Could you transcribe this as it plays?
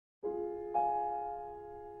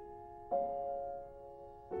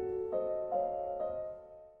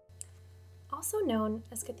Also known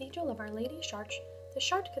as Cathedral of Our Lady Chartres, the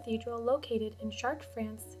Chartres Cathedral, located in Chartres,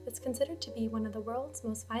 France, is considered to be one of the world's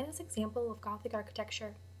most finest examples of Gothic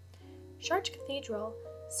architecture. Chartres Cathedral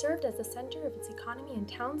served as the center of its economy and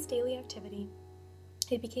town's daily activity.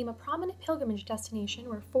 It became a prominent pilgrimage destination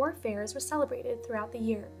where 4 fairs were celebrated throughout the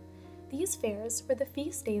year. These fairs were the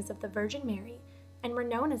feast days of the Virgin Mary and were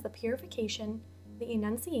known as the Purification, the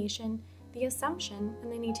Annunciation, the Assumption,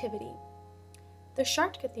 and the Nativity. The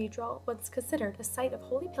Chartres Cathedral was considered a site of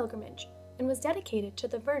holy pilgrimage and was dedicated to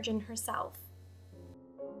the Virgin herself.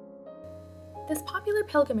 This popular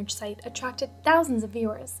pilgrimage site attracted thousands of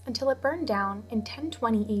viewers until it burned down in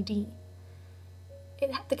 1020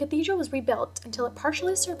 AD. The cathedral was rebuilt until it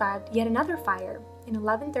partially survived yet another fire in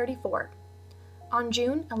 1134. On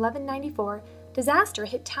June 1194, disaster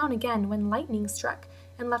hit town again when lightning struck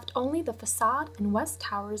and left only the facade and west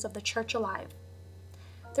towers of the church alive.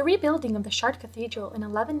 The rebuilding of the Chartres Cathedral in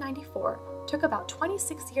 1194 took about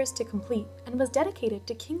 26 years to complete and was dedicated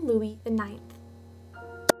to King Louis IX.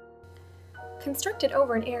 Constructed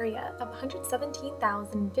over an area of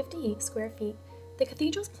 117,058 square feet, the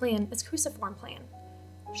cathedral's plan is cruciform plan.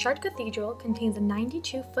 Chartres Cathedral contains a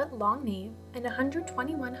 92-foot long nave and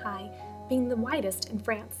 121 high, being the widest in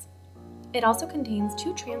France. It also contains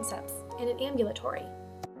 2 transepts and an ambulatory.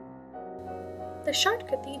 The Chartres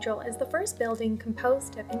Cathedral is the first building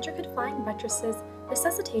composed of intricate flying buttresses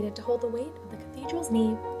necessitated to hold the weight of the cathedral's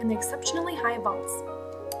nave and the exceptionally high vaults.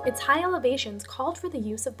 Its high elevations called for the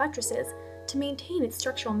use of buttresses to maintain its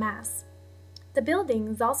structural mass. The building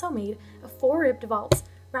is also made of 4-ribbed vaults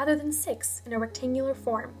rather than 6 in a rectangular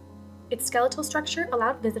form. Its skeletal structure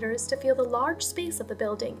allowed visitors to feel the large space of the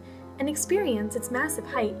building and experience its massive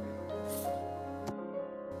height.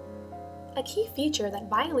 A key feature that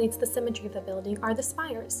violates the symmetry of the building are the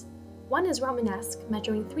spires. One is Romanesque,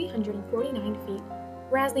 measuring 349 feet,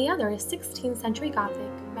 whereas the other is 16th century Gothic,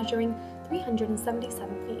 measuring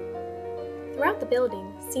 377 feet. Throughout the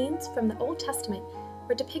building, scenes from the Old Testament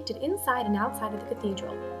were depicted inside and outside of the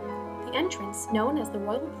cathedral. The entrance, known as the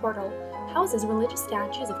Royal Portal, houses religious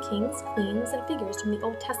statues of kings, queens, and figures from the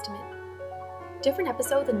Old Testament. Different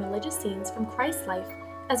episodes and religious scenes from Christ's life,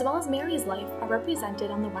 as well as Mary's life, are represented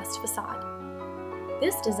on the west facade.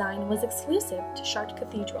 This design was exclusive to Chartres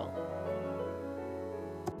Cathedral.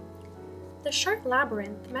 The Chartres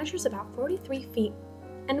Labyrinth measures about 43 feet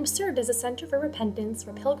and served as a center for repentance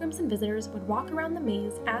where pilgrims and visitors would walk around the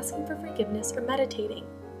maze asking for forgiveness or meditating.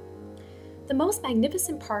 The most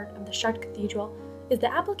magnificent part of the Chartres Cathedral is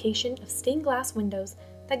the application of stained glass windows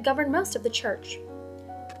that govern most of the church.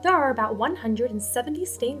 There are about 170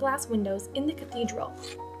 stained glass windows in the cathedral.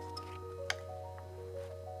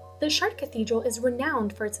 The Chartres Cathedral is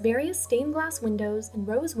renowned for its various stained glass windows and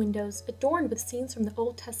rose windows adorned with scenes from the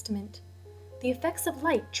Old Testament. The effects of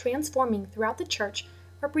light transforming throughout the church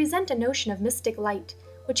represent a notion of mystic light,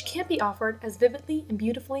 which can't be offered as vividly and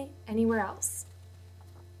beautifully anywhere else.